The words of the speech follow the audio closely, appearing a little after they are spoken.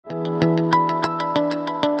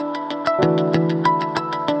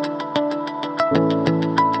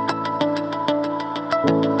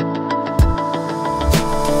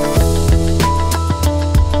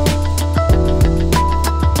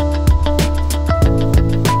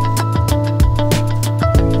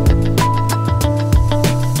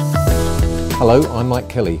Hello, I'm Mike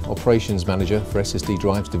Kelly, Operations Manager for SSD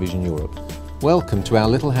Drives Division Europe. Welcome to our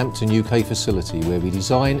Littlehampton UK facility where we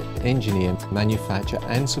design, engineer, manufacture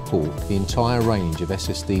and support the entire range of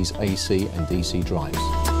SSD's AC and DC drives.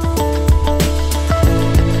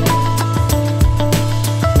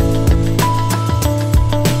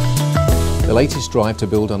 The latest drive to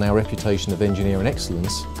build on our reputation of engineering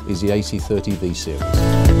excellence is the AC30v series.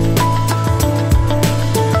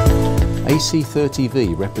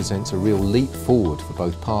 AC30v represents a real leap forward for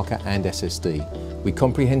both Parker and SSD. We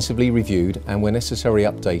comprehensively reviewed and where necessary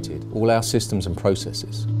updated all our systems and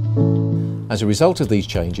processes. As a result of these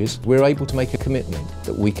changes, we're able to make a commitment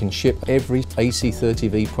that we can ship every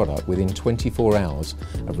AC30v product within 24 hours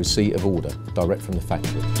of receipt of order, direct from the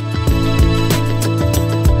factory.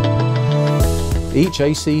 Each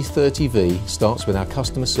AC30v starts with our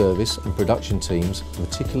customer service and production teams'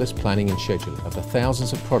 meticulous planning and scheduling of the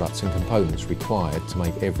thousands of products and components required to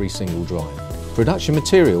make every single drive. Production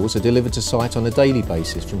materials are delivered to site on a daily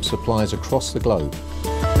basis from suppliers across the globe.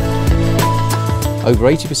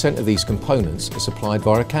 Over 80% of these components are supplied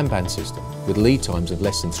via a Kanban system with lead times of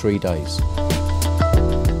less than 3 days.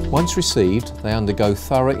 Once received, they undergo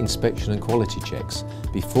thorough inspection and quality checks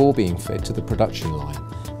before being fed to the production line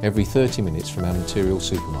every 30 minutes from our material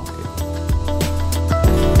supermarket.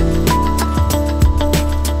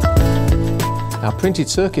 Our printed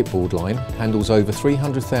circuit board line handles over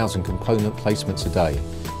 300,000 component placements a day,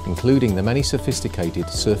 including the many sophisticated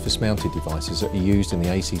surface-mounted devices that are used in the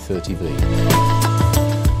AC30v.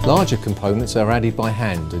 Larger components are added by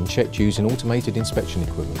hand and checked using automated inspection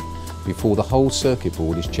equipment before the whole circuit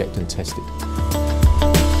board is checked and tested.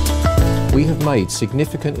 We have made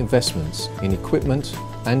significant investments in equipment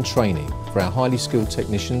and training for our highly skilled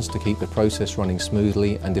technicians to keep the process running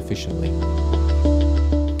smoothly and efficiently.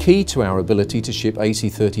 Key to our ability to ship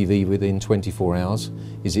AC30v within 24 hours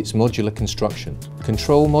is its modular construction.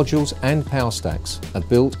 Control modules and power stacks are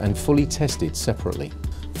built and fully tested separately.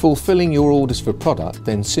 Fulfilling your orders for product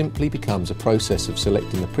then simply becomes a process of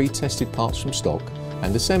selecting the pre-tested parts from stock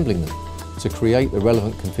and assembling them to create the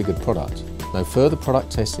relevant configured product. No further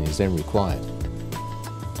product testing is then required.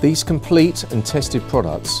 These complete and tested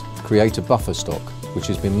products create a buffer stock which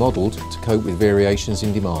has been modelled to cope with variations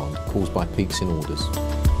in demand caused by peaks in orders.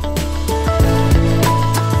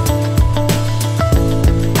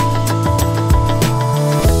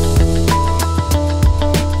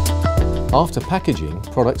 After packaging,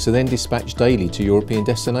 products are then dispatched daily to European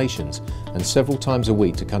destinations and several times a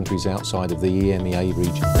week to countries outside of the EMEA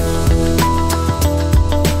region.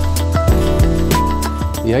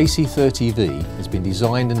 The AC30v has been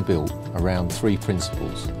designed and built around 3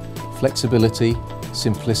 principles: flexibility,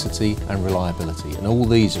 simplicity and reliability, and all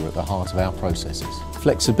these are at the heart of our processes.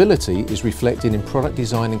 Flexibility is reflected in product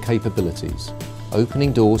design and capabilities,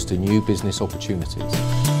 opening doors to new business opportunities.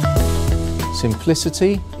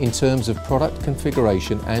 Simplicity in terms of product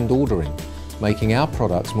configuration and ordering, making our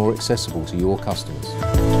products more accessible to your customers.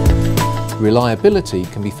 Reliability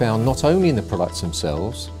can be found not only in the products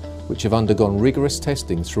themselves, which have undergone rigorous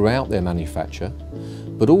testing throughout their manufacture,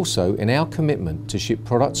 but also in our commitment to ship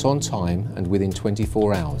products on time and within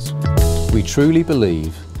 24 hours. We truly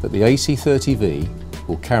believe that the AC30v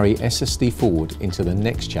will carry SSD forward into the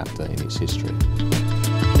next chapter in its history.